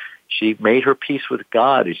did. She made her peace with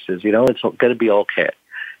God. She says, it's going to be okay.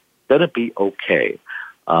 It's going to be okay.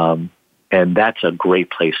 And that's a great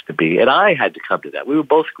place to be. And I had to come to that. We were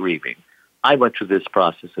both grieving. I went through this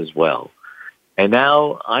process as well. And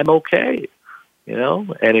now I'm okay.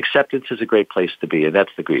 And acceptance is a great place to be, and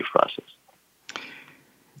that's the grief process.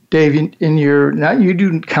 Dave, now you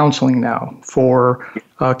do counseling now for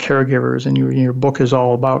caregivers, and your book is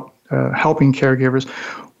all about helping caregivers.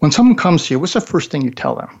 When someone comes to you, what's the first thing you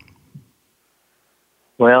tell them?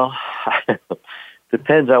 Well,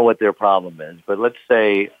 depends on what their problem is, but let's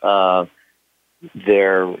say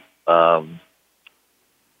they're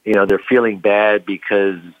feeling bad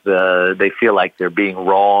because they feel like they're being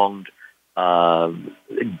wronged.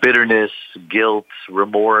 Bitterness, guilt,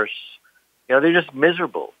 remorse. They're just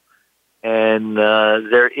miserable. And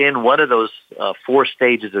they're in one of those 4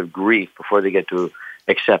 stages of grief before they get to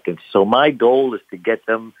acceptance. So my goal is to get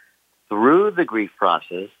them through the grief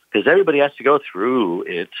process, because everybody has to go through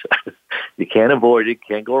it. You can't avoid it,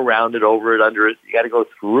 can't go around it, over it, under it. You got to go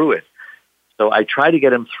through it. So I try to get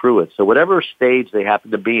them through it. So whatever stage they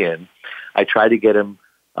happen to be in, I try to get them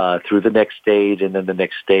through the next stage, and then the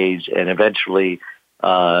next stage, and eventually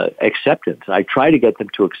acceptance. I try to get them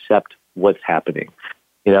to accept what's happening.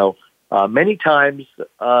 Many times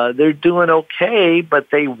they're doing okay, but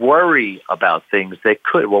they worry about things that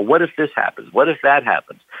could. Well, what if this happens? What if that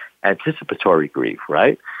happens? Anticipatory grief,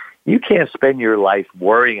 right? You can't spend your life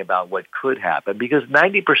worrying about what could happen, because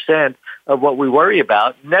 90% of what we worry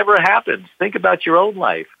about never happens. Think about your own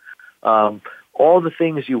life. All the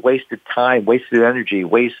things you wasted time, wasted energy,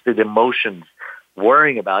 wasted emotions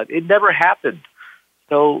worrying about, it never happened.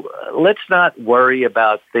 So let's not worry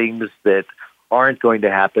about things that aren't going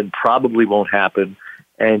to happen, probably won't happen,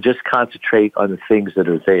 and just concentrate on the things that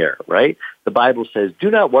are there, right? The Bible says, do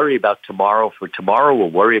not worry about tomorrow, for tomorrow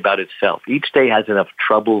will worry about itself. Each day has enough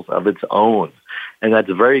troubles of its own, and that's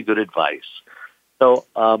very good advice. So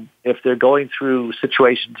if they're going through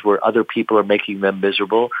situations where other people are making them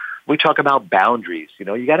miserable, we talk about boundaries. You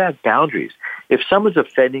got to have boundaries. If someone's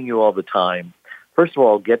offending you all the time, first of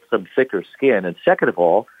all, get some thicker skin. And second of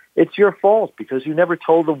all, it's your fault, because you never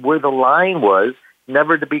told them where the line was,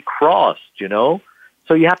 never to be crossed, So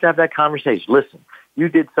you have to have that conversation. Listen, you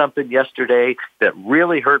did something yesterday that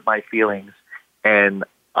really hurt my feelings, and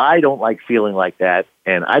I don't like feeling like that,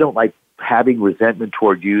 and I don't like having resentment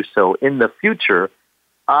toward you. So in the future,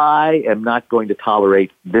 I am not going to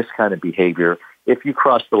tolerate this kind of behavior. If you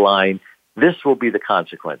cross the line, this will be the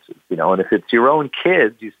consequences, you know. And if it's your own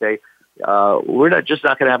kids, you say, we're not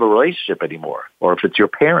going to have a relationship anymore. Or if it's your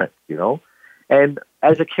parent, you know. And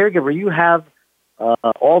as a caregiver, you have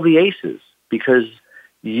all the aces because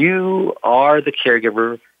you are the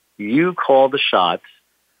caregiver. You call the shots.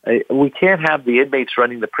 We can't have the inmates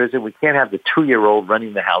running the prison. We can't have the 2-year-old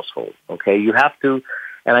running the household, okay? You have to,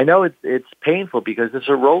 and I know it's painful because it's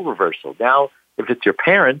a role reversal. Now, if it's your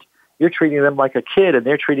parent, you're treating them like a kid and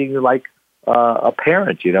they're treating you like a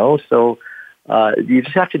parent, you know? So you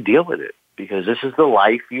just have to deal with it because this is the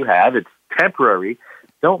life you have. It's temporary.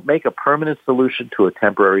 Don't make a permanent solution to a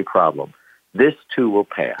temporary problem. This too will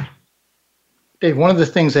pass. Dave, one of the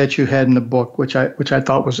things that you had in the book, which I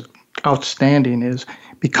thought was outstanding, is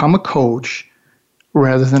become a coach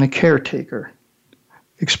rather than a caretaker.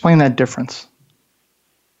 Explain that difference.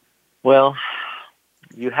 Well,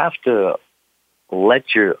 you have to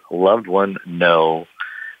let your loved one know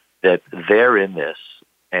that they're in this.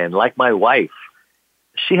 And like my wife,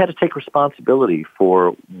 she had to take responsibility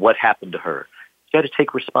for what happened to her. She had to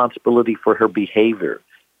take responsibility for her behavior.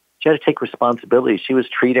 She had to take responsibility. She was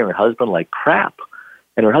treating her husband like crap.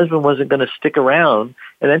 And her husband wasn't going to stick around.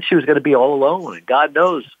 And then she was going to be all alone. And God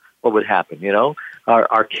knows what would happen, you know.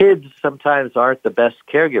 Our kids sometimes aren't the best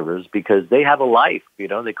caregivers because they have a life, you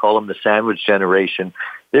know. They call them the sandwich generation.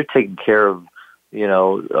 They're taking care of, you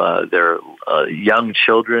know, their young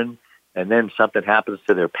children. And then something happens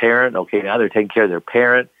to their parent. Okay, now they're taking care of their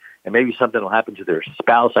parent. And maybe something will happen to their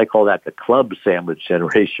spouse. I call that the club sandwich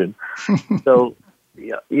generation. So,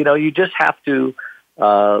 you know, you just have to,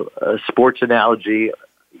 a sports analogy,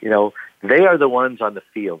 you know, they are the ones on the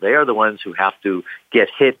field. They are the ones who have to get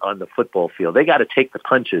hit on the football field. They got to take the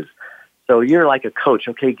punches. So you're like a coach.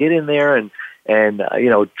 Okay, get in there and you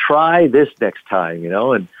know, try this next time, you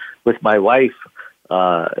know. And with my wife,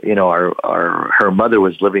 you know, her mother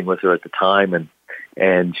was living with her at the time,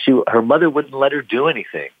 and her mother wouldn't let her do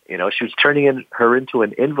anything. You know, she was turning her into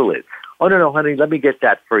an invalid. Oh, no, honey, let me get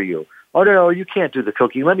that for you. Oh, no, you can't do the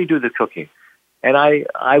cooking. Let me do the cooking. And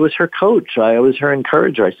I was her coach. I was her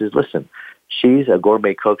encourager. I said, listen, she's a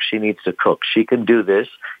gourmet cook. She needs to cook. She can do this.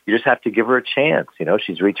 You just have to give her a chance. You know,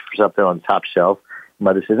 she's reaching for something on the top shelf.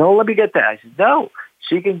 Mother says, oh, let me get that. I said, no,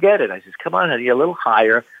 she can get it. I said, come on, honey, a little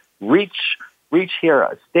higher. Reach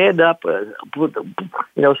here. Stand up. You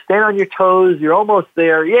know, stand on your toes. You're almost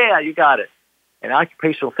there. Yeah, you got it. And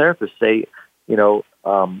occupational therapists say, you know,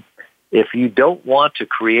 if you don't want to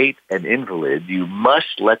create an invalid, you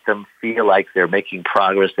must let them feel like they're making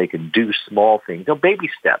progress. They can do small things, you know, baby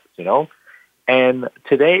steps, you know. And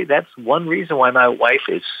today, that's one reason why my wife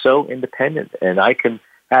is so independent, and I can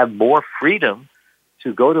have more freedom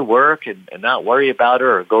to go to work and not worry about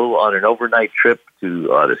her, or go on an overnight trip to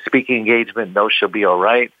the speaking engagement, know she'll be all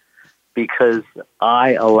right, because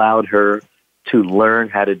I allowed her to learn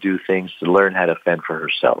how to do things, to learn how to fend for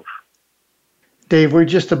herself. Dave, we're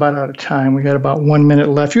just about out of time. We got about 1 minute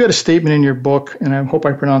left. You had a statement in your book, and I hope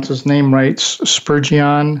I pronounce his name right,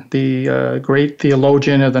 Spurgeon, the great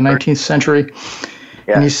theologian of the 19th century.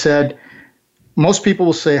 Yeah. And he said, most people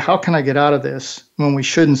will say, how can I get out of this? When we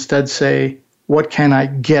should instead say, what can I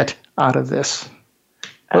get out of this?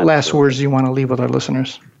 What last words do you want to leave with our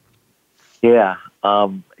listeners? Yeah,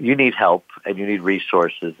 you need help and you need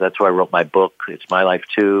resources. That's why I wrote my book, It's My Life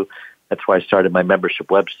Too. That's why I started my membership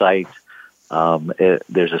website.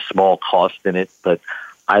 There's a small cost in it, but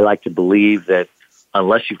I like to believe that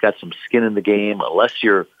unless you've got some skin in the game, unless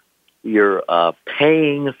you're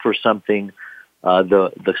paying for something,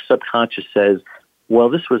 the subconscious says, well,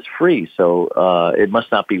 this was free, so it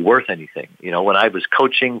must not be worth anything. You know, when I was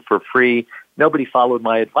coaching for free, nobody followed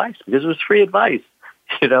my advice because it was free advice,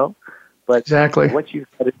 you know. But exactly what you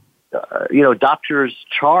you know, doctors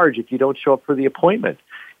charge if you don't show up for the appointment,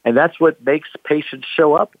 and that's what makes patients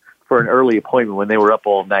show up for an early appointment when they were up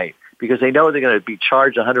all night, because they know they're going to be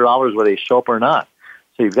charged $100 whether they show up or not.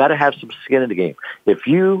 So you've got to have some skin in the game. If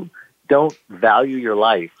you don't value your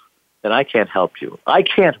life, then I can't help you. I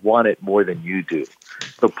can't want it more than you do.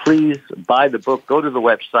 So please buy the book. Go to the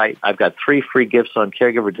website. I've got 3 free gifts on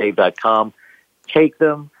caregiverdave.com. Take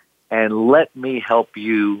them and let me help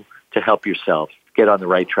you to help yourself get on the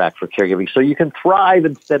right track for caregiving so you can thrive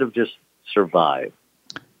instead of just survive.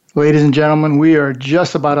 Ladies and gentlemen, we are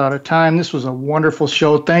just about out of time. This was a wonderful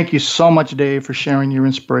show. Thank you so much, Dave, for sharing your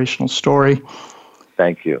inspirational story.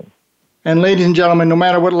 Thank you. And ladies and gentlemen, no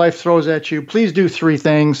matter what life throws at you, please do 3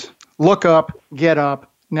 things. Look up, get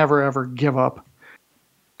up, never ever give up.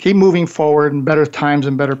 Keep moving forward, and better times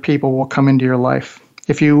and better people will come into your life.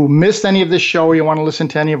 If you missed any of this show or you want to listen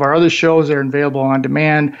to any of our other shows, they're available on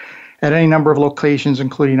demand at any number of locations,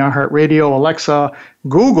 including iHeartRadio, Alexa,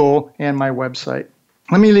 Google, and my website.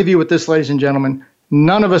 Let me leave you with this, ladies and gentlemen.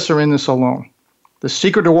 None of us are in this alone. The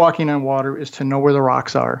secret to walking on water is to know where the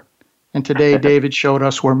rocks are. And today, David showed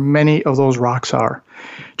us where many of those rocks are.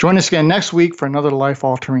 Join us again next week for another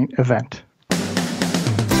life-altering event.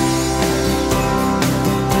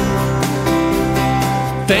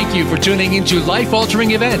 Thank you for tuning into Life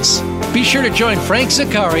Altering Events. Be sure to join Frank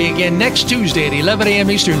Zaccari again next Tuesday at 11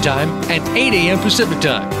 a.m. Eastern Time and 8 a.m. Pacific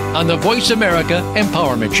Time on the Voice America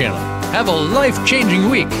Empowerment Channel. Have a life-changing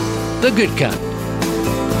week. The Good Kind.